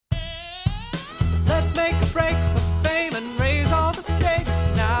Let's make a break for fame and raise all the stakes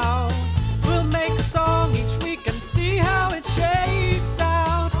now. We'll make a song each week and see how it shakes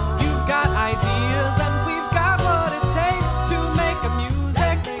out. You've got ideas and we've got what it takes to make a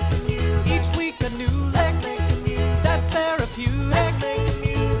music. Each week a new lick. That's therapeutic.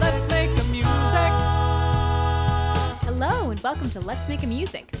 Let's make a music. Hello and welcome to Let's Make a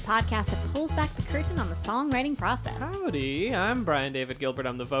Music, the podcast that pulls back the curtain on the songwriting process. Howdy, I'm Brian David Gilbert.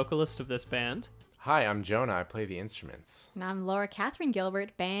 I'm the vocalist of this band. Hi, I'm Jonah. I play the instruments. And I'm Laura Catherine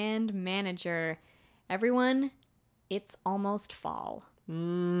Gilbert, band manager. Everyone, it's almost fall.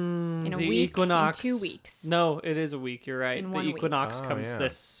 In a The week, equinox. in 2 weeks. No, it is a week. You're right. In The 1 week. equinox Oh, comes yeah.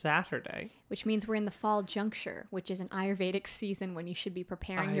 this Saturday. Which means we're in the fall juncture, which is an Ayurvedic season when you should be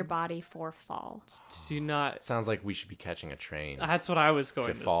preparing your body for fall. Do not. Sounds like we should be catching a train. That's what I was going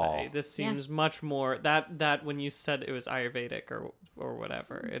to fall. say. This seems much more that when you said it was Ayurvedic or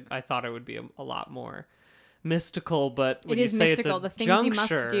whatever, I thought it would be a lot more mystical. But when It you is say mystical. it's a The things juncture, you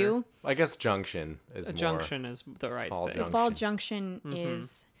must do. I guess junction is a more. junction is the right fall thing. The junction. fall junction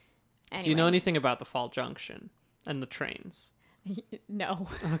is... Anyway. Do you know anything about the fall junction and the trains? No.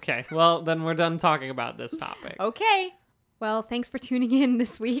 Okay, well then we're done talking about this topic. Okay. Well, thanks for tuning in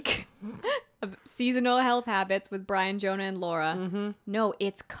this week. of Seasonal Health Habits with Brian, Jonah, and Laura. Mm-hmm. No,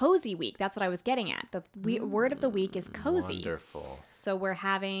 it's Cozy Week. That's what I was getting at. The word of the week is cozy. Wonderful. So we're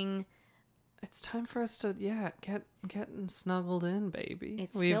having... It's time for us to get snuggled in, baby.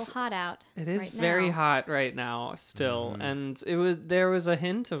 It's still hot out. It is right very now. hot right now still, and there was a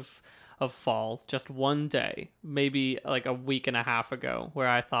hint of fall just one day, maybe like a week and a half ago, where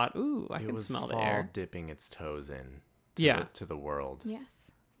I thought, ooh, I It can was smell the fall air. dipping its toes in. Yeah. To the world.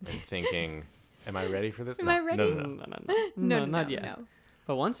 Yes. And thinking, am I ready for this? Am no, I ready? No, not yet. No.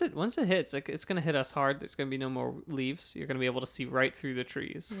 But once it hits, it's gonna hit us hard. There's gonna be no more leaves. You're gonna be able to see right through the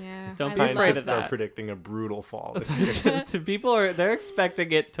trees. Yeah. Don't I be love afraid of Scientists are that. predicting a brutal fall this year. The people they're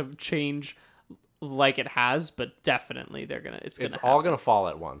expecting it to change like it has, but definitely it's gonna all going to fall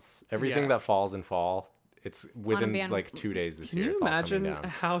at once. Everything Yeah. that falls in fall, it's within be on- like 2 days this Can year. you It's all coming imagine down.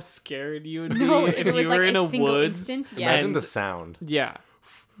 how scared you would No, be if if it was you like were a in a single woods? instant, yeah. Imagine and- the sound. Yeah.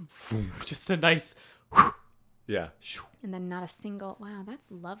 Just a nice. Yeah. And then not a single... Wow,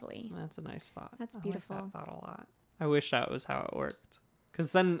 that's lovely. That's a nice thought. That's I like beautiful. that thought a lot. I wish that was how it worked.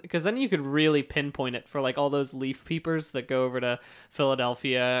 Because then you could really pinpoint it for like all those leaf peepers that go over to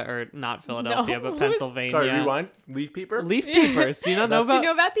Philadelphia, or not Philadelphia, No. but Pennsylvania. Sorry, rewind. Leaf peeper? Leaf peepers. Do you not know Do you about?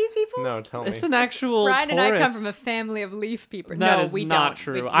 know about these people? No, tell me. It's an actual Brian and I come tourist. from a family of leaf peepers. That No, is we not don't.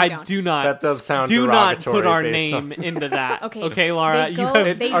 true. We I don't. do not. That does sound do not put derogatory our based on- name into that. Okay, Okay, Laura. they You go-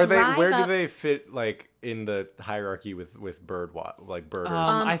 have. they Are they? drive Where up- do they fit, like in the hierarchy with birders?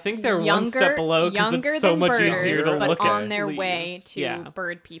 I think they're one step below because younger it's so than much birders, easier to but look on at. their way leaves. to Yeah.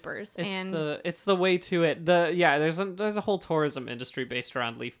 bird peepers. It's And the way to it. There's a whole tourism industry based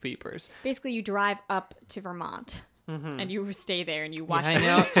around leaf peepers. basically, you drive up to Vermont and you stay there and you watch Yeah, I the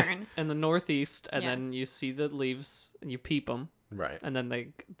know. leaves turn. In the northeast, and Yeah. then you see the leaves and you peep them, Right. and then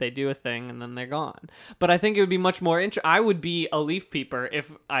they do a thing, and then they're gone. But I think it would be much more I would be a leaf peeper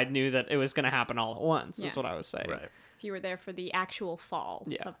if I knew that it was going to happen all at once. Is Yeah. what I was saying. Right. If you were there for the actual fall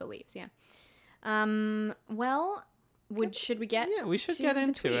Yeah. of the leaves, yeah. Well, should we get? Yeah, we should to get the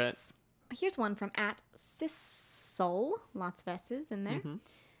into it. tweets? Here's one from @Sissol. Lots of S's in there. Mm-hmm.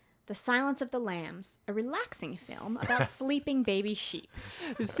 The Silence of the Lambs, a relaxing film about sleeping baby sheep.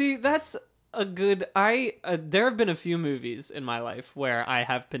 See, that's a good. There have been a few movies in my life where I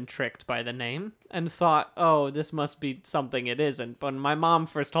have been tricked by the name and thought, oh, this must be something it isn't. But when my mom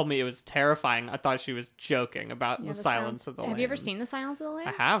first told me it was terrifying, I thought she was joking about the Silence of the Lambs. Have you ever seen The Silence of the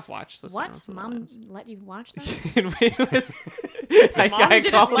Lambs? I have watched the What? Silence of the Mom Lambs. let you watch that? It was. Mom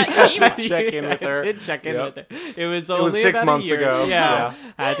didn't let me watch it. Check in with I her. did check in Yep. with her. It was only 6 about a months year. ago. Yeah. Yeah.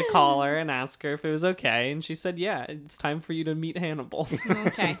 I had to call her and ask her if it was okay, and she said, "Yeah, it's time for you to meet Hannibal."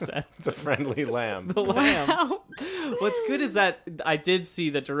 Okay. She said. It's a friendly lamb. The lamb. Wow. What's good is that I did see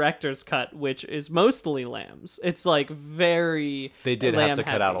the director's cut, which is mostly lambs. It's like very. They did have lamb to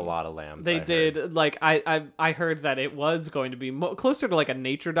cut out a heavy. lot of lambs. They I heard. did. Like I heard that it was going to be closer to like a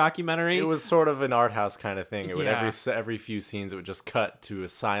nature documentary. It was sort of an art house kind of thing. It would Yeah. every few scenes it would just cut to a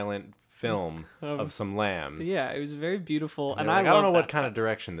silent film of some lambs. Yeah, it was very beautiful, And and they're like, I love don't know what that kind of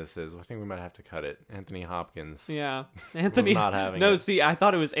direction this is. I think we might have to cut it. Anthony Hopkins. Yeah, Anthony not having No, it. see, I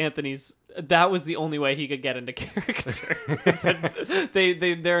thought it was Anthony's. That was the only way he could get into character. Is that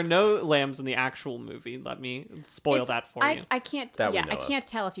there are no lambs in the actual movie. Let me spoil that for you. I can't. That we Yeah, know I of. can't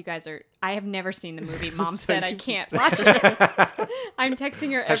tell if you guys are. I have never seen the movie. Mom So said I you- can't watch it. I'm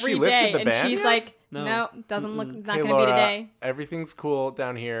texting her Has she every lifted day, the and ban she's yet? like, No, doesn't look. Not Hey, gonna Laura, be today. everything's cool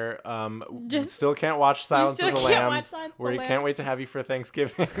down here. Just- still can't watch Silence still of the can't watch Lambs. Silence of the We Lambs. can't wait to have you for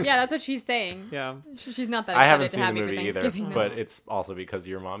Thanksgiving. Yeah, that's what she's saying. Yeah. She's not that I excited haven't to seen have the me for movie either, Thanksgiving. but it's also because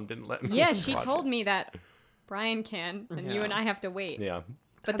your mom didn't let me. Yeah, she watch told it. me that Brian can, and you Yeah. and I have to wait. Yeah,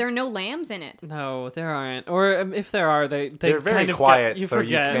 But there are no lambs in it. No, there aren't. Or if there are, they're they're very kind of quiet, you so you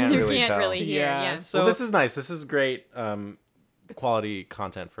forget. can't You really can't tell. really hear. Yeah. So Well, this is nice. This is great quality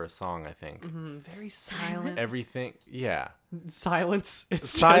content for a song, I think. very silent. Everything, yeah. Silence. It's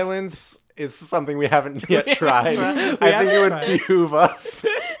Silence is something we haven't yet tried. tried. We I think haven't it would tried. behoove us.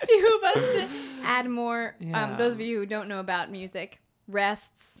 Behoove us to add more. Yeah. Those of you who don't know about music,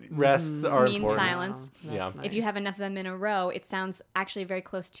 rests. Rests are Means important. silence. Yeah. If you have enough of them in a row, it sounds actually very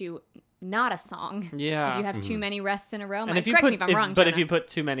close to not a song. Yeah. If you have too many rests in a row, and if you correct put, me if I'm wrong. but if Jonah. you put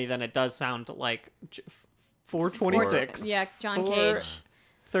too many, then it does sound like 426. Yeah, John Cage.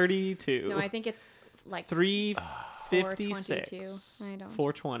 32. No, I think it's like 356. I don't.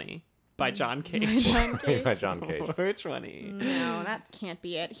 420 by John Cage. John Cage. By John Cage. 420. No, that can't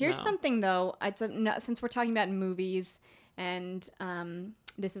be it. Here's No. something though. Since we're talking about movies, and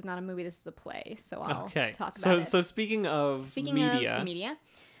this is not a movie, this is a play. So I'll Okay. talk about So it. so speaking of media, of media,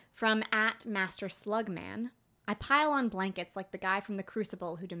 from @Master Slugman, I pile on blankets like the guy from The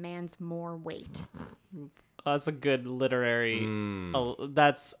Crucible who demands more weight. that's a good literary.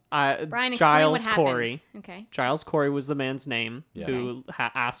 That's Brian, explain Giles what Corey. happens. Okay. Giles Corey was the man's name Yeah. who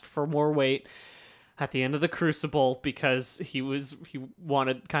asked for more weight at the end of the Crucible because he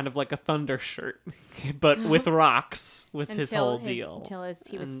wanted kind of like a thunder shirt, but with rocks was his whole deal. Until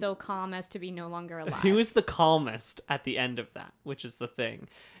he was so calm as to be no longer alive. He was the calmest at the end of that, which is the thing.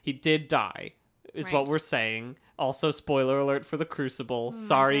 He did die, is what Right. we're saying. Also, spoiler alert for the Crucible.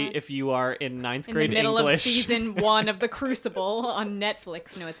 Sorry God. if you are in ninth in grade the middle English. of season 1 of The Crucible on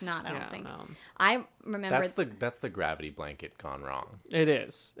Netflix. No, it's not. I Yeah, don't think. no. I remember. That's the gravity blanket gone wrong. It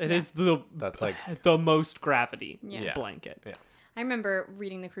is. It Yeah. is the That's like the most gravity Yeah. blanket. yeah. I remember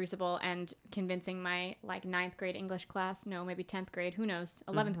reading The Crucible and convincing my like 9th grade English class, no, maybe 10th grade, who knows,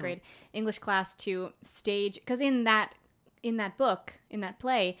 11th grade English class to stage, because in that book, in that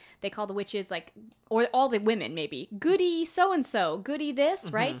play, they call the witches like, or all the women maybe, goody so and so, goody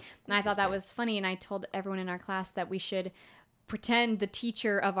this, right? And I thought that was funny, and I told everyone in our class that we should pretend the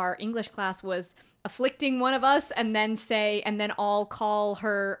teacher of our English class was afflicting one of us, and then all call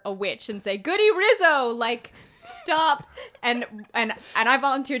her a witch and say, goody Rizzo, like stop, and I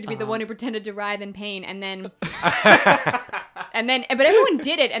volunteered to be the one who pretended to writhe in pain, and then but everyone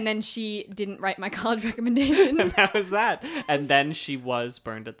did it, and then she didn't write my college recommendation. And that was that. And then she was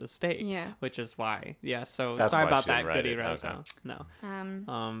burned at the stake. Yeah. Which is why. Yeah, so That's sorry why about she that, didn't write Goody it. Rizzo. Okay.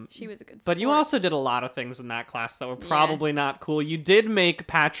 No. She was a good But you sport. also did a lot of things in that class that were probably not cool. You did make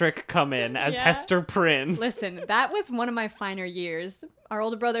Patrick come in as Yeah. Hester Prynne. Listen, that was one of my finer years. Our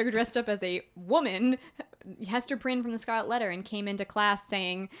older brother dressed up as a woman, Hester Prynne from the Scarlet Letter, and came into class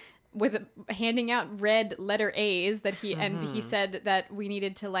saying, handing out red letter A's that he said that we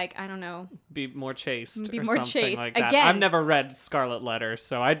needed to, like, I don't know, Be more chaste. Be or more something chaste. like that. Again. I've never read Scarlet Letter,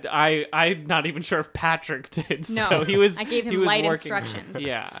 so I'm not even sure if Patrick did. No, so he was. I gave he him was light working- instructions.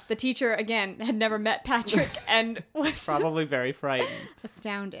 Yeah. The teacher, again, had never met Patrick and was Probably very frightened.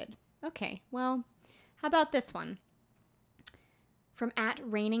 astounded. Okay, well, how about this one? From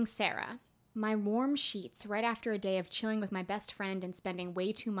 @RainingsSarah. My warm sheets right after a day of chilling with my best friend and spending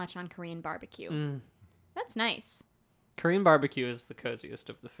way too much on Korean barbecue. That's nice. Korean barbecue is the coziest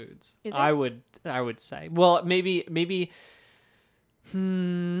of the foods. Is I it? would say. Well, maybe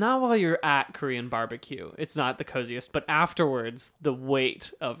not while you're at Korean barbecue. It's not the coziest, but afterwards, the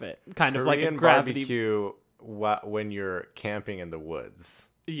weight of it, kind of like a Korean gravity. barbecue when you're camping in the woods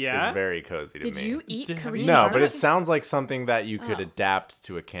Yeah. is very cozy to Did me. you eat Have you Korean No, barbecue? but it sounds like something that you could Oh. adapt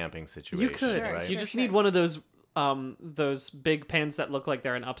to a camping situation. You could. Sure, right? You sure, just sure. need one of those big pans that look like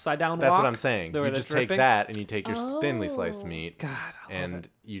they're an upside down That's wok. what I'm saying. where You they're just take dripping. that and you take your thinly sliced Oh. meat God, I love and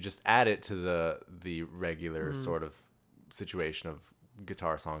it. you just add it to the regular sort of situation of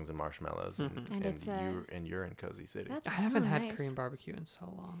guitar songs and marshmallows And it's a- you're in Cozy City. That's I haven't so had nice. Korean barbecue in so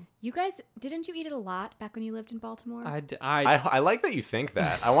long. You guys, didn't you eat it a lot back when you lived in Baltimore? I like that you think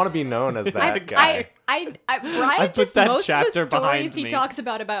that. I want to be known as that guy. Brian put just that most of chapter the behind stories he me. talks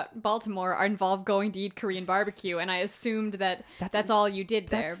about Baltimore are involve going to eat Korean barbecue, and I assumed that that's all you did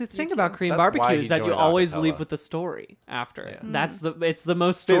there. That's the you thing two. about Korean That's why barbecue he is that you joined always Acapella. leave with the story after it. Mm. It's the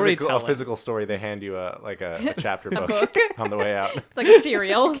most A storytelling. physical story. They hand you a chapter book, book. on the way out. It's like a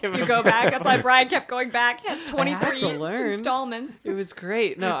cereal. You go back. That's why Brian kept going back. He had I 23 had to learn. installments. It was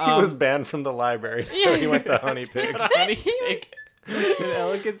great. No, He was banned from the library, so he went to Honey Pig. Honey Pig. in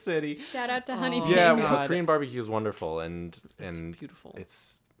Ellicott City. Shout out to Honey Oh, Pig. Yeah, God. Korean barbecue is wonderful and It's beautiful.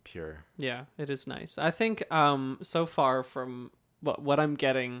 It's pure. Yeah, it is nice. I think so far from what I'm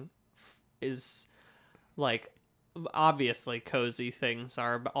getting is like obviously cozy things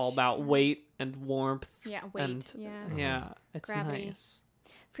are all about weight and warmth. Yeah, weight. And, yeah. it's Gravity. nice.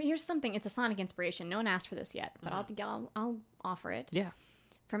 Here's something. It's a Sonic inspiration. No one asked for this yet, but I'll offer it. Yeah.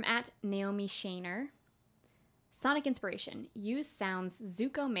 From @Naomi Shaner. Sonic inspiration. Use sounds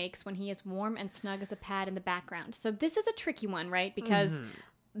Zuko makes when he is warm and snug as a pad in the background. So this is a tricky one, right? Because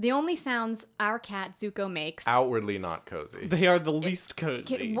the only sounds our cat Zuko makes. Outwardly not cozy. They are the least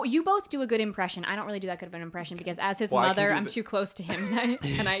cozy. Well, you both do a good impression. I don't really do that good of an impression because as his Well, I can mother, do I'm the- too close to him,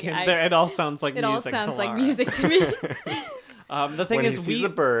 and I It all sounds like it music. all sounds to like Lara. music to me. The thing When is, he sees a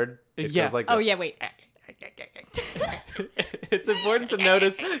bird, it Yeah. goes like Oh this. yeah, wait. it's important to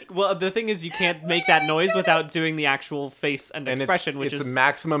notice. Well, the thing is, you can't make that noise without doing the actual face and And expression, which it's is a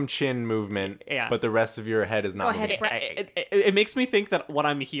maximum chin movement, Yeah. but the rest of your head is not Go ahead, moving. Brett. it makes me think that what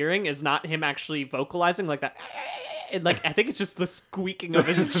I'm hearing is not him actually vocalizing like that. Like I think it's just the squeaking of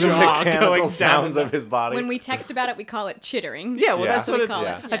his the jaw mechanical going sounds down. of his body. When we text about it, we call it chittering. Yeah, well, Yeah. that's what We it's. call it,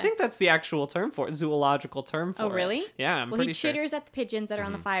 I yeah. think that's the actual term for it, zoological term for it. Oh, really? Yeah, I'm Well, pretty he sure. chitters at the pigeons that are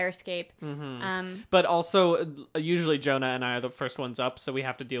on the fire escape. But also, usually Jonah and I are the first ones up, so we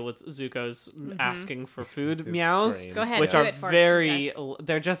have to deal with Zuko's asking for food His meows, screams, Go ahead, which do are it for me, very. guys.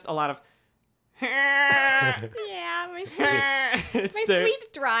 They're just a lot of. Yeah, my sweet, It's my their-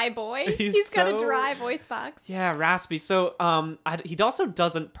 sweet dry boy. He's He's got a so- dry voice box. Yeah, raspy. So, he also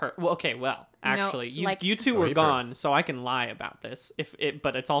doesn't purr. Well, okay, well, actually, like- you two Oh, were he gone, purrs. so I can lie about this.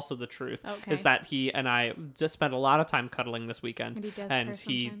 But it's also the truth. Okay. Is that he and I just spent a lot of time cuddling this weekend, And he does and purr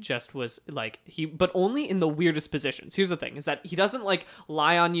he sometimes. just was like but only in the weirdest positions. Here's the thing: is that he doesn't like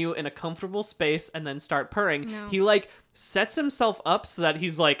lie on you in a comfortable space and then start purring. No. He like sets himself up so that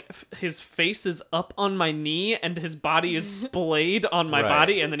he's like his face is up on my knee and his body is splayed on my Right.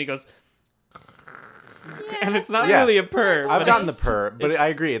 body, and then he goes. Yeah, And it's not Yeah. really a purr. I've but gotten the it's- purr, but it's- I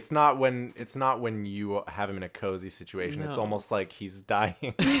agree. It's not when you have him in a cozy situation. It's No. almost like he's dying.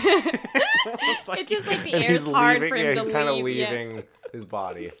 it's like- It's just like the and air's he's hard leaving. for him Yeah, to he's kind of leave. Yeah. leaving his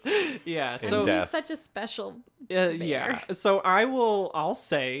body. yeah. in So death. He's such a special. yeah. So I'll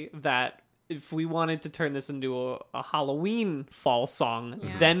say that if we wanted to turn this into a Halloween fall song,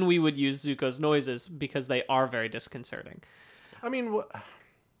 Yeah. then we would use Zuko's noises because they are very disconcerting. I mean, what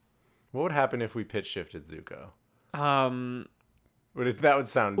would happen if we pitch shifted Zuko? That would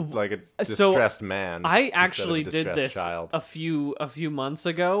sound like a So, distressed man. I instead of a actually did distressed this child. a few months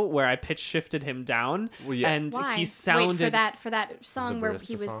ago where I pitch shifted him down, Well, yeah. and Why? he sounded. Wait, for that song The where barista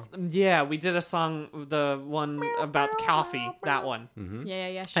he was. song? Yeah, we did a song, the one about coffee, that one.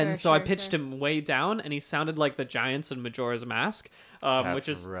 Yeah, sure. And so I sure, pitched sure. him way down, and he sounded like the Giants in Majora's Mask, which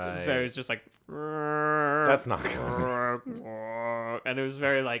is right. very just like. That's not good. And it was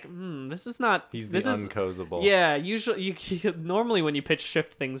very like, this is not. He's the this is, uncozable. Yeah, usually normally when you pitch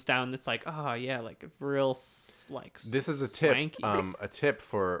shift things down, it's like, oh yeah, like real like. This is a tip. swanky. A tip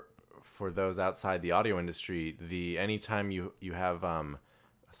for those outside the audio industry. Anytime you have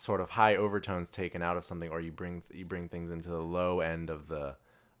sort of high overtones taken out of something, or you bring things into the low end of the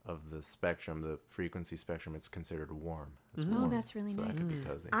spectrum, the frequency spectrum, it's considered warm. It's Oh, warm, that's really so nice. That could be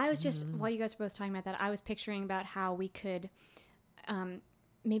cozy. I was just while you guys were both talking about that, I was picturing about how we could,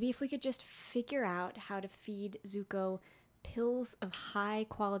 maybe if we could just figure out how to feed Zuko pills of high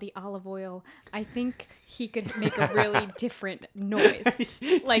quality olive oil, I think he could make a really different noise.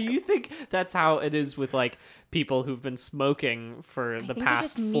 Like, do you think that's how it is with like people who've been smoking for I the think they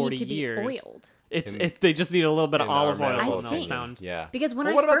past just 40 need to be years? old. They just need a little bit of In our olive oil medical and they'll think. sound. Yeah. Because when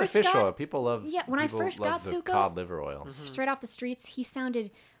well, I what about first the fish got- oil? People love. Yeah, when I people first love got the Zuko- cod liver oil. straight off the streets, he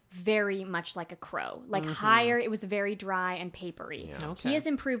sounded very much like a crow. Like higher, it was very dry and papery. Yeah. Okay. He has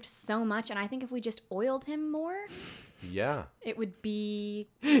improved so much, and I think if we just oiled him more, Yeah. it would be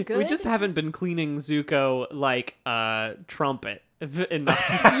good. We just haven't been cleaning Zuko like a trumpet enough.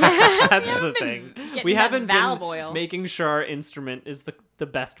 That's the thing. getting We that haven't valve been oil. making sure our instrument is the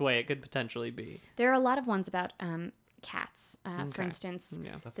best way it could potentially be. There are a lot of ones about cats. For Okay. instance,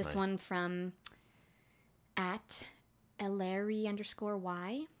 Yeah. That's this nice. one from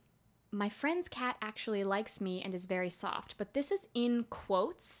 @Ellery_Y. My friend's cat actually likes me and is very soft, but this is in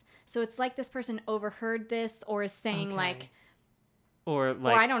quotes, so it's like this person overheard this or is saying Okay. like, Or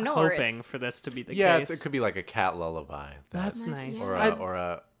like I don't know, or hoping it's- for this to be the Yeah, case. it could be like a cat lullaby. That's Yeah. nice. or I-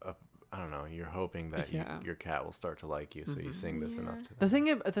 a I don't know. You're hoping that Yeah. your cat will start to like you, so you sing this enough to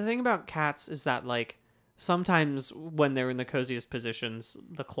them. The thing about cats is that like sometimes when they're in the coziest positions,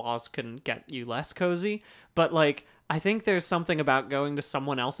 the claws can get you less cozy. But like, I think there's something about going to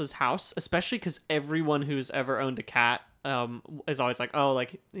someone else's house, especially because everyone who's ever owned a cat is always like, oh,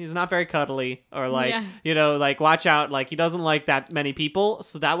 like he's not very cuddly, or like, like watch out, like he doesn't like that many people.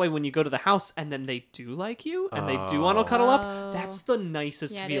 So that way, when you go to the house and then they do like you and they do want to cuddle up, that's the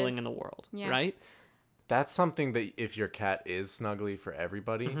nicest feeling in the world, right? That's something that if your cat is snuggly for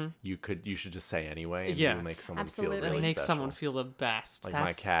everybody, you should just say anyway, and you'll make someone feel really make special. someone feel the best. Like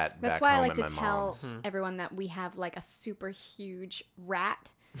my cat. That's back why I home like at to my tell mom's. everyone that we have like a super huge rat.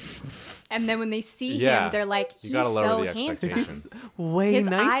 And then when they see Yeah. him, they're like, You he's gotta lower so the handsome. expectations. Way His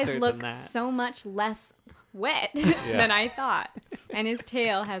nicer eyes look than that. so much less wet than I thought. And his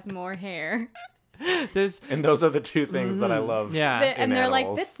tail has more hair. And those are the two things that I love. Yeah. And they're like,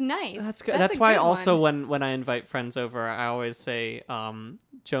 animals. that's nice. That's good. a That's why good also one. when I invite friends over, I always say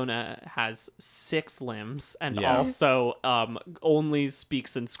Jonah has 6 limbs and Yeah. also only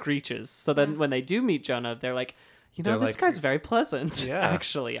speaks and screeches. So then when they do meet Jonah, they're like, They're this like- guy's very pleasant. Yeah.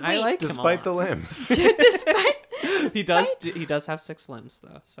 Actually, I like Despite him the a lot. limbs. Despite. he does have 6 limbs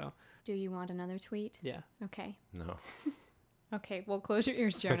though. So Do you want another tweet? yeah. Okay. No. Okay, well, close your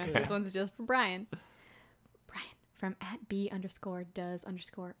ears, Jonah. This one's just for Brian. Brian, from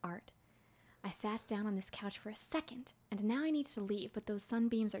 @B_does_art. I sat down on this couch for a second, and now I need to leave, but those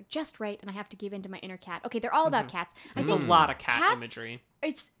sunbeams are just right, and I have to give in to my inner cat. Okay, they're all about cats. I There's a think lot of cat cats- imagery.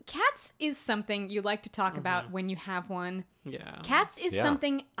 cats is something you like to talk about when you have one. Yeah. Cats is Yeah.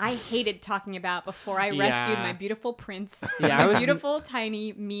 something I hated talking about before I rescued Yeah. my beautiful prince. Yeah, my I was- beautiful,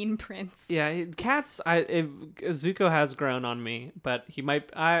 tiny, mean prince. Yeah, cats. Zuko has grown on me, but he might.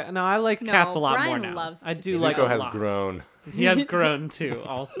 I like No, cats a lot Brian more now. loves I do Zuko. like Zuko a has lot. grown. He has grown too,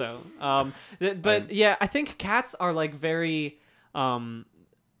 also. But yeah, I think cats are like very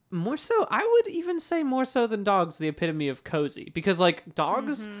more so. I would even say more so than dogs, the epitome of cozy, because like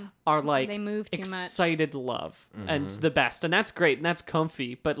dogs are like They move too much. excited love and the best, and that's great and that's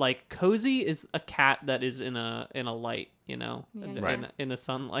comfy. But like cozy is a cat that is in a light, in a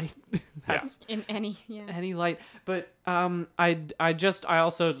sunlight. That's In any, any light. But I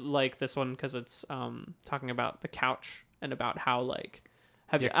also like this one because it's talking about the couch and about how like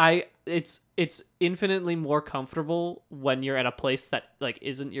it's infinitely more comfortable when you're at a place that like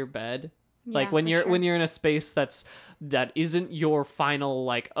isn't your bed. Like Yeah, when for you're sure. when you're in a space that isn't your final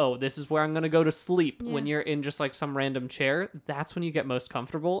like, oh, this is where I'm gonna go to sleep. Yeah. When you're in just like some random chair, that's when you get most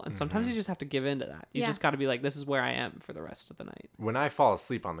comfortable. And sometimes you just have to give in to that. You Yeah. just got to be like, this is where I am for the rest of the night. When I fall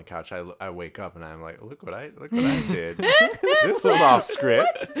asleep on the couch, I wake up and I'm like, look what I did. This was off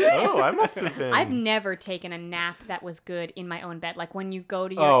script. Oh, I must have been. I've never taken a nap that was good in my own bed. Like when you go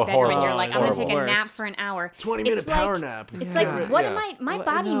to your Oh, bedroom and horrible. you're like, I'm gonna take a Horrible. nap Worst. for an hour. 20-minute It's power like- nap. It's Yeah. like, what Yeah. am I? My Well,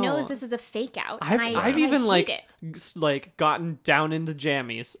 body no. knows this is a fake out. I've and I even hate like it. like gotten down into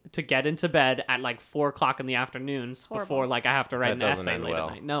jammies to get into bed at like 4:00 in the afternoons Horrible. before like I have to write That an doesn't essay end late well.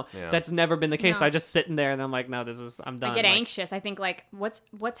 at night. No, Yeah. that's never been the case. No. I just sitting there and I'm like, no, I'm done. I get Like, anxious. I think like,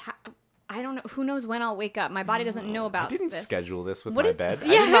 I don't know. Who knows when I'll wake up? My body doesn't know I about didn't this. schedule this with What my is- bed. I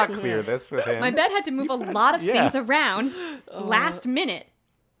Yeah. did not clear this with him. My bed had to move a lot of Yeah. things around last minute.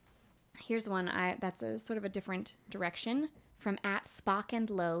 Here's one that's a sort of a different direction from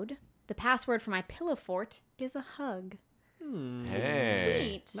 @SpockandLoad. The password for my pillow fort is a hug.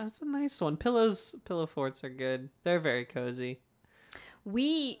 Hey. Sweet. That's a nice one. Pillow forts are good. They're very cozy. Do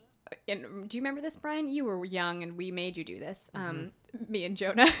you remember this, Brian? You were young and we made you do this. Me and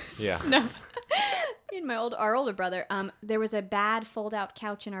Jonah. Yeah. No. Me and our older brother. There was a bad fold-out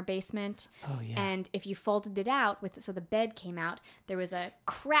couch in our basement. Oh, yeah. And if you folded it out so the bed came out, there was a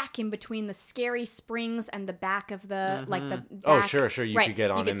crack in between the scary springs and the back of the like the. Oh, back- sure. You right, could get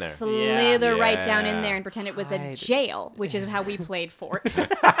on you could in there. Slither right down in Yeah. there and pretend it was a Right. jail, which is how we played fort.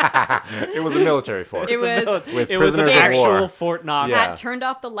 It was a military fort. It was. With It was an prisoners of actual war. Fort Knox. Yeah. Pat turned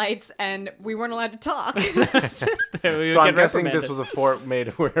off the lights and we weren't allowed to talk. We would So get I'm guessing reprimanded. this was a fort made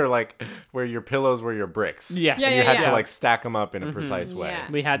where your pillows were your bricks. Yes. Yeah, And yeah, you had yeah. to like stack them up in a precise way.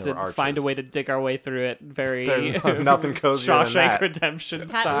 Yeah. We had There to were find a arches. way to dig our way through it very There's nothing cozier than Shawshank that. Redemption Pat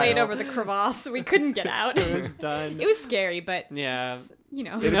style. laid over the crevasse. We couldn't get out. It was done. It was scary, but Yeah. you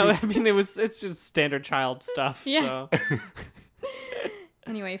know. I mean, it's just standard child stuff. Yeah. So.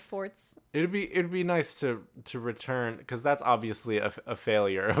 Anyway, forts. It'd be nice to return, because that's obviously a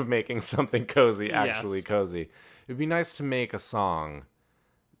failure of making something cozy actually Yes. cozy. It'd be nice to make a song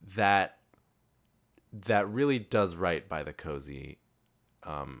that really does right by the cozy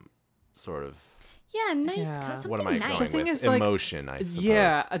sort of Yeah, nice. Yeah. Something what am I nice. going The thing with? is, like, Emotion, I suppose.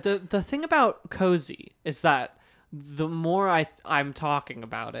 Yeah, the thing about cozy is that the more I'm talking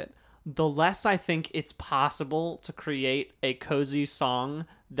about it, the less I think it's possible to create a cozy song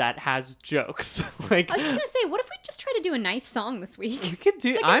that has jokes. Like I was just gonna say, what if we just try to do a nice song this week? we could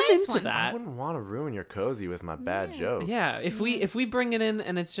do. Like a I'm nice into one. I that. wouldn't want to ruin your cozy with my bad jokes. Yeah, if we bring it in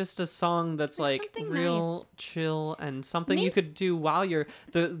and it's just a song that's Like like something real nice. chill and something you Names- could do while you're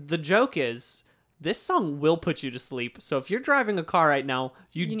the joke is this song will put you to sleep. So if you're driving a car right now,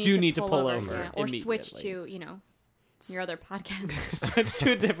 you do need to pull over yeah, or switch immediately. to your other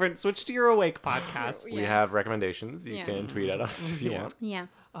podcast. switch to your awake podcast. We Yeah. have recommendations. You Yeah. can tweet at us if you Yeah. want. Yeah.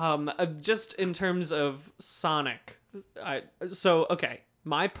 Just in terms of Sonic, okay,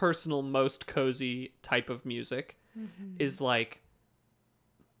 my personal most cozy type of music is like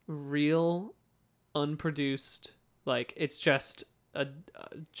real, unproduced, like it's just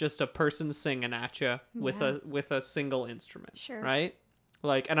a person singing at you with a single instrument, Sure. right?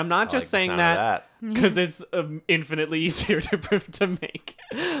 Like, and I'm not I just like the saying sound of that because it's infinitely easier to make,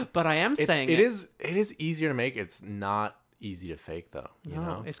 but I am saying It is easier to make. It's not easy to fake though. You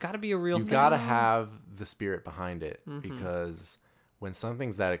know, it's got to be a real you thing. gotta have the spirit behind it Mm-hmm. because when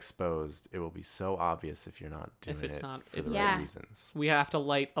something's that exposed, it will be so obvious if you're not doing it's it not- for the Yeah. right reasons. We have to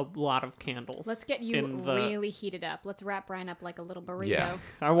light a lot of candles. Let's get you in the- really heated up. Let's wrap Brian up like a little burrito. Yeah.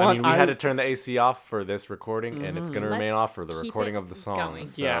 I want. I mean, we had to turn the AC off for this recording, and it's gonna remain Let's off for the keep recording it of the song. going.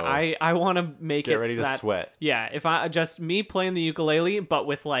 So Yeah, I want to make get it ready so to that, sweat. Yeah, if I just me playing the ukulele, but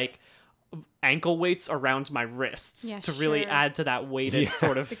with like ankle weights around my wrists Yeah, to really sure. add to that weighted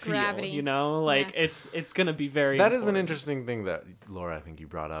sort of feel. gravity. You know, like Yeah. it's gonna be very. That is an important. interesting thing that Laura, I think you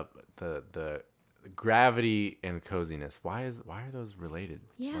brought up the gravity and coziness. Why are those related?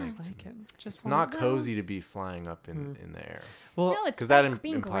 Yeah. Like it. Just It's not Well- cozy to be flying up Mm. in the air. well. No, it's 'Cause that about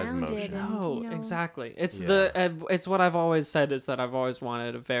being implies grounded motion. and, No, you know, exactly. It's Yeah. it's what I've always said is that I've always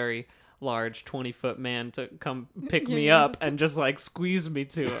wanted a very large 20-foot man to come pick me up and just like squeeze me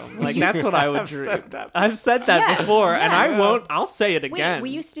to him. Like that's what I would I've dream. said that I've said that Yeah, before, and I yeah. won't. I'll say it again. Wait, we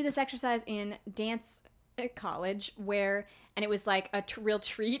used to do this exercise in dance at college and it was like a real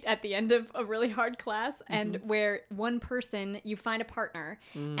treat at the end of a really hard class, and where one person, you find a partner,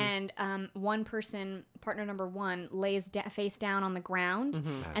 and one person, partner number one, lays face down on the ground,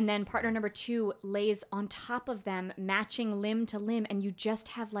 and then partner number two lays on top of them, matching limb to limb, and you just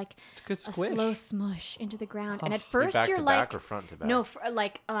have like a good a squish. slow smush into the ground. And at Wait, first back you're to like back or front to back? no,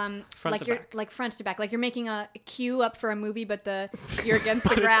 like Front like to you're back. like front to back, like you're making a cue up for a movie, but you're against the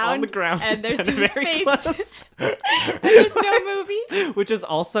But it's ground, on the ground and there's and some very space. close. There's no movie. Which is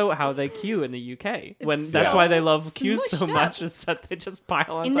also how they cue in the UK. When that's so why they love cues so smushed up. much, is that they just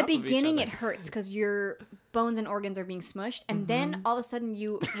pile on In the top of each beginning, other. it hurts because your bones and organs are being smushed, and Mm-hmm. then all of a sudden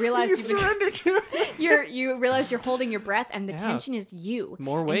you realize you realize you're holding your breath, and the Yeah. tension is you.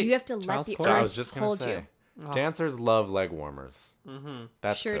 More And weight. you have to let Child's the play. I earth was just gonna hold say, you. dancers love leg warmers.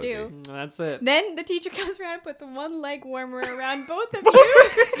 That's Sure cozy. do. That's it. Then the teacher comes around and puts one leg warmer around both of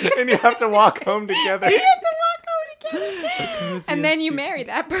you. And you have to walk home together. You have to walk home together. And then you marry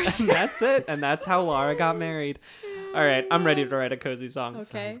that person. That's it. And that's how Laura got married. All right, I'm ready to write a cozy song.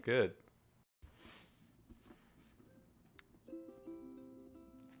 Okay. That's good.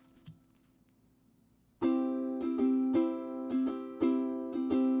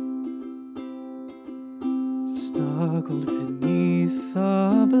 Snuggled beneath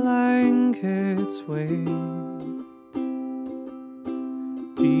the blanket's weight,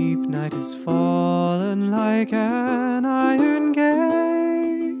 deep night has fallen like an iron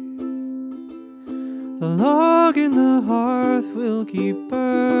gate. The log in the hearth will keep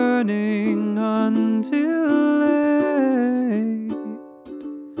burning until late.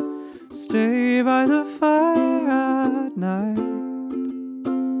 Stay by the fire at night,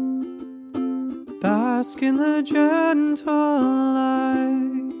 bask in the gentle light.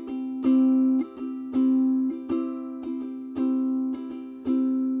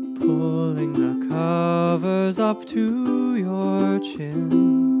 Pulling the covers up to your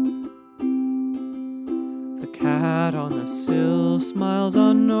chin. The cat on the sill smiles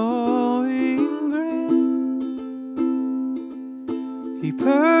a knowing grin. He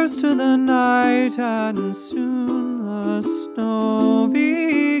purrs to the night, and soon the snow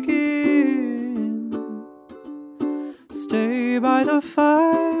begins. Stay by the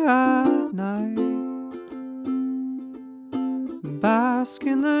fire at night, bask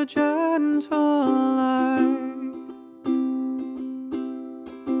in the gentle light.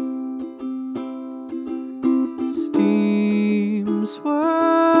 Steam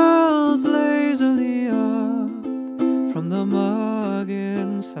swirls lazily up from the mug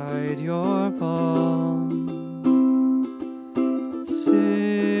inside your palm.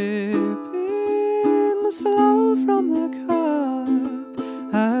 Sipping slow from the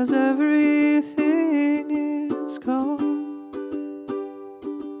cup as everything is gone.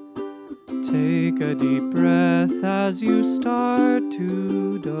 Take a deep breath as you start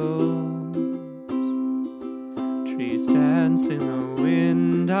to doze. Trees dance in the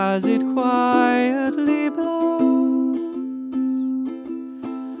wind as it quietly blows.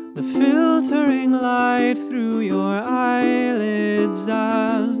 The filtering light through your eyelids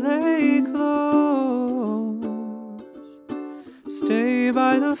as they close. Stay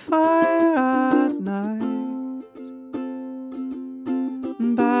by the fire at night.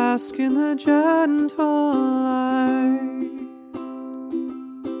 Bask in the gentle light.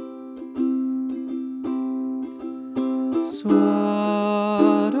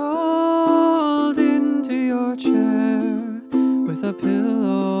 Swaddled into your chair with a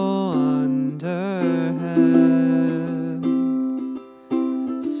pillow under head.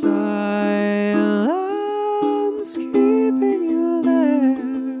 Silence keeping you there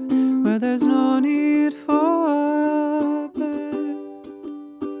where there's no need for a bed.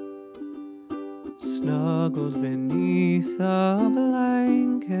 Snuggled beneath the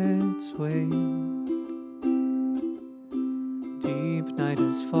blanket's weight. Deep night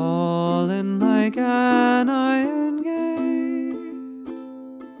has fallen like an iron gate.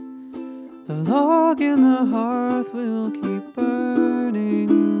 The log in the hearth will keep burning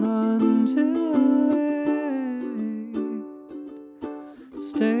until late.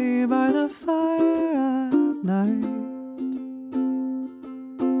 Stay by the fire at night.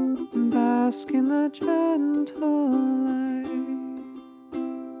 Bask in the gentle light.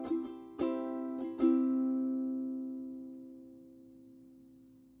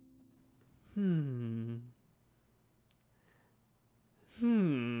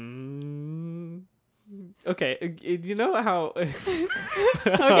 Okay, you know how?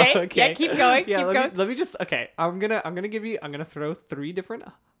 Okay, yeah, keep going, Yeah, keep let going. Me, let me just. Okay, I'm gonna throw 3 different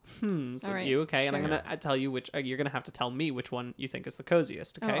at All right, you. Okay, and I'm sure. gonna tell you which. You're gonna have to tell me which one you think is the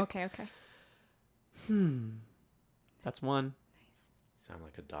coziest. Okay. Oh, okay, okay. That's one. You sound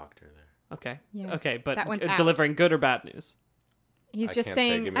like a doctor there. Okay. Yeah. Okay, but That one's out. delivering good or bad news? He's I just can't say,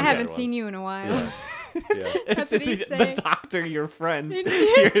 saying, give me I the haven't other seen ones. you in a while. Yeah. Yeah. That's what he's the saying. doctor, your friend.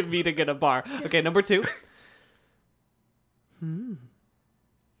 You're meeting at a bar. Okay, number 2.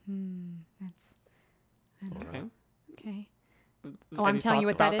 That's Okay. okay. Any Oh, I'm telling you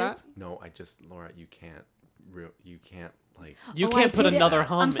thoughts what that about is. No, Laura, you can't like. You Oh, I can't put did it. another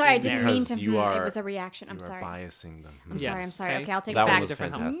hum. I'm sorry, I in didn't there. mean Because to. you It are- was a reaction. I'm You sorry. are biasing them. I'm Yes, sorry. I'm sorry. okay. Okay, I'll take That it one back. was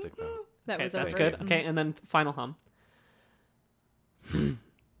Different hum. fantastic, though. That Okay, was that's over. good. Okay, and then final hum.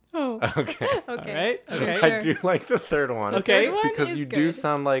 Oh. Okay. Okay. All right. Sure, Okay. sure. I do like the third one. Okay. Third one Because is you do good.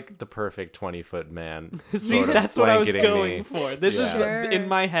 sound like the perfect 20-foot man. See, sort of that's what I was blanketing going me. for. This is Yeah. in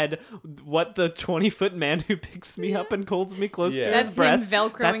my head what the 20-foot man who picks me up and holds me close to Yeah. his That's breast. him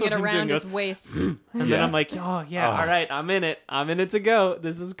velcroing what it him doing around goes, his waist. and then Yeah. I'm like, oh yeah, Oh. all right, I'm in it to go.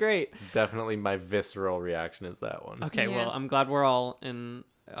 This is great. Definitely my visceral reaction is that one. Okay, Yeah. well, I'm glad we're all in.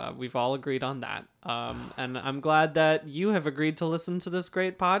 We've all agreed on that, and I'm glad that you have agreed to listen to this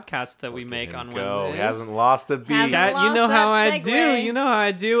great podcast that we Look at make him on go. Wednesdays. He hasn't lost a beat. Hasn't Yeah, you lost know how that I do. segue. You know how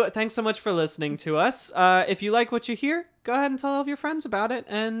I do. Thanks so much for listening to us. If you like what you hear, go ahead and tell all of your friends about it,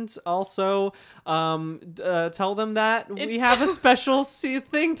 and also tell them that we It's have a so- special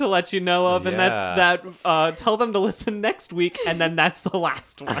thing to let you know of, and that's Yeah. that. Tell them to listen next week, and then that's the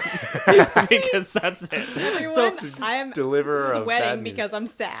last one because that's it. So Everyone, I am Deliverer of bad sweating news. because I'm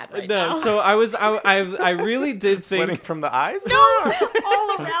sad right no, now. so I really did Sweating think. from the eyes? No,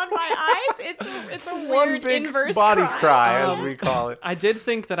 all around my eyes. It's a One weird big inverse body cry. cry, as we call it. I did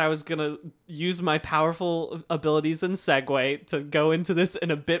think that I was gonna use my powerful abilities in segue to go into this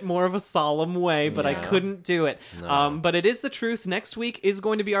in a bit more of a solemn way, but I Yeah. couldn't do it. No. But it is the truth. Next week is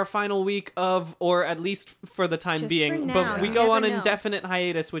going to be our final week of, or at least for the time Just being. for But now, we you go never on know. indefinite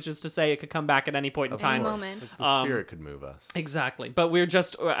hiatus, which is to say it could come back at any point in Of time. course. moment. The spirit could move us. Exactly. But we're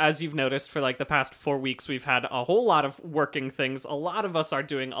just, as you've noticed, for like the past 4 weeks, we've had a whole lot of working things. A lot of us are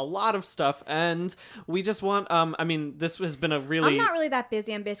doing a lot of stuff, and we just want, I mean, this has been a really... I'm not really that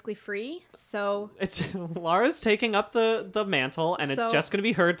busy. I'm basically free. So It's Laura's taking up the mantle, and it's So- just going to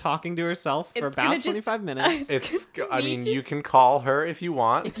be her talking to herself for It's gonna about just- 25 minutes. I Me mean, you just- can call her if you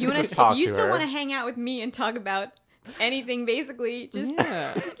want. if you want just to, talk if you to still her. want to hang out with me and talk about anything basically, just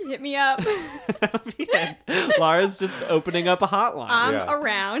Yeah. hit me up. That'll be it. Laura's just opening up a hotline. I'm Yeah.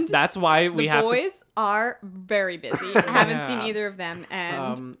 around. That's why we the have to. boys are very busy. I haven't Yeah. seen either of them,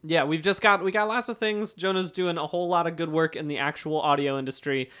 and Yeah, we got lots of things. Jonah's doing a whole lot of good work in the actual audio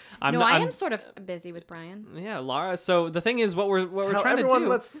industry. I am sort of busy with Brian. Yeah, Laura. So the thing is, what we're Tell trying everyone, to do.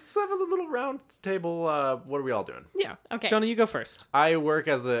 let's have a little round table. What are we all doing? Yeah. Okay. Jonah, you go first. I work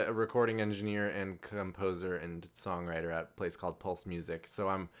as a recording engineer and composer and songwriter at a place called Pulse Music. So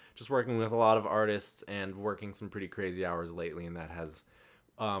I'm just working with a lot of artists and working some pretty crazy hours lately, and that has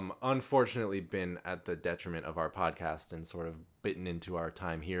unfortunately been at the detriment of our podcast and sort of bitten into our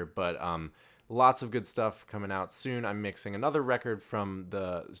time here. But lots of good stuff coming out soon. I'm mixing another record from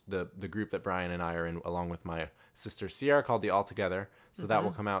the group that Brian and I are in, along with my sister Sierra, called The Altogether. So that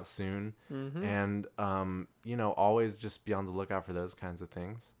will come out soon. And always just be on the lookout for those kinds of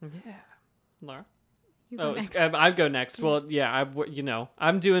things. Yeah. Laura. You go Oh, next. I go next. Well, yeah,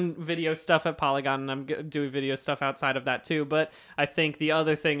 I'm doing video stuff at Polygon, and I'm doing video stuff outside of that too. But I think the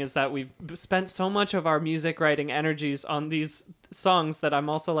other thing is that we've spent so much of our music writing energies on these songs that I'm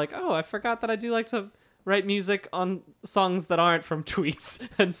also like, oh, I forgot that I do like to write music on songs that aren't from tweets.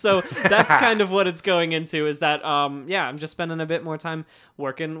 And so that's kind of what it's going into, is that I'm just spending a bit more time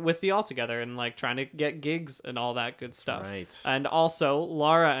working with the Altogether and like trying to get gigs and all that good stuff. Right. And also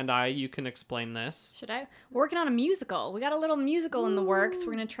Laura and I, you can explain this. Should I? We're working on a musical. We got a little musical in the works.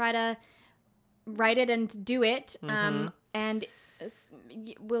 We're gonna try to write it and do it. And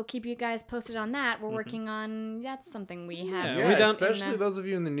we'll keep you guys posted on that. We're working on. That's something we have. Yeah, we don't- especially those of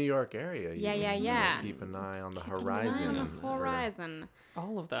you in the New York area. You Yeah, can, yeah. keep an eye on the Keep an eye horizon. on and the horizon.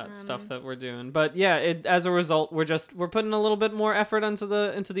 All of that stuff that we're doing. But yeah, as a result, we're putting a little bit more effort into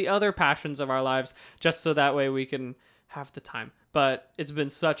the other passions of our lives, just so that way we can have the time. But it's been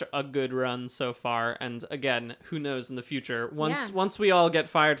such a good run so far, and again, who knows in the future? Once we all get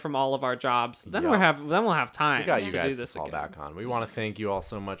fired from all of our jobs, then we'll have time We got you to guys do this to fall again. back on. We want to thank you all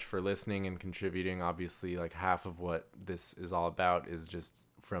so much for listening and contributing. Obviously, like half of what this is all about is just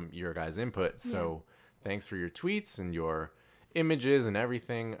from your guys' input. So thanks for your tweets and your images and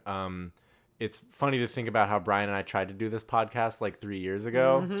everything. It's funny to think about how Brian and I tried to do this podcast like 3 years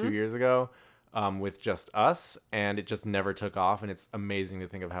ago, 2 years ago, with just us, and it just never took off. And it's amazing to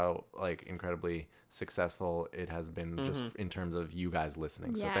think of how like incredibly successful it has been just in terms of you guys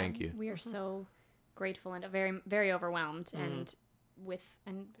listening. So thank you. We are so grateful and very, very overwhelmed, and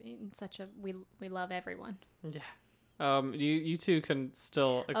in such a we love everyone. Yeah. You two can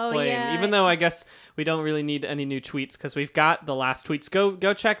still explain, yeah. even though I guess we don't really need any new tweets because we've got the last tweets.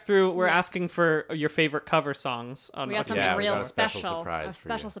 Go check through. We're Yes. asking for your favorite cover songs on We got something Yeah, we real got a special special, surprise a for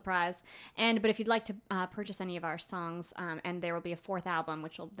special you. surprise. But if you'd like to purchase any of our songs, and there will be a fourth album,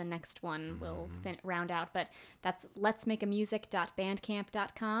 which the next one will round out. But that's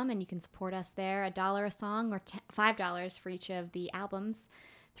letsmakeamusic.bandcamp.com, and you can support us there. $1 a song or $5 for each of the albums.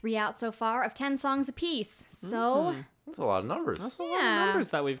 3 out so far of 10 songs apiece. So That's a lot of numbers. That's a lot of Yeah. numbers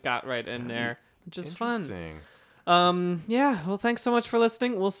that we've got right in there, which is fun. Interesting. Yeah, well, thanks so much for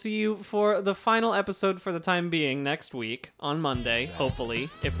listening. We'll see you for the final episode for the time being next week on Monday, hopefully,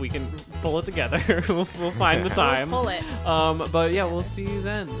 if we can pull it together. we'll find the time. pull it. But yeah, we'll see you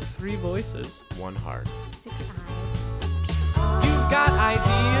then. 3 voices. One heart. 6 eyes. You've got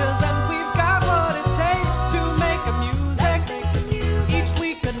ideas and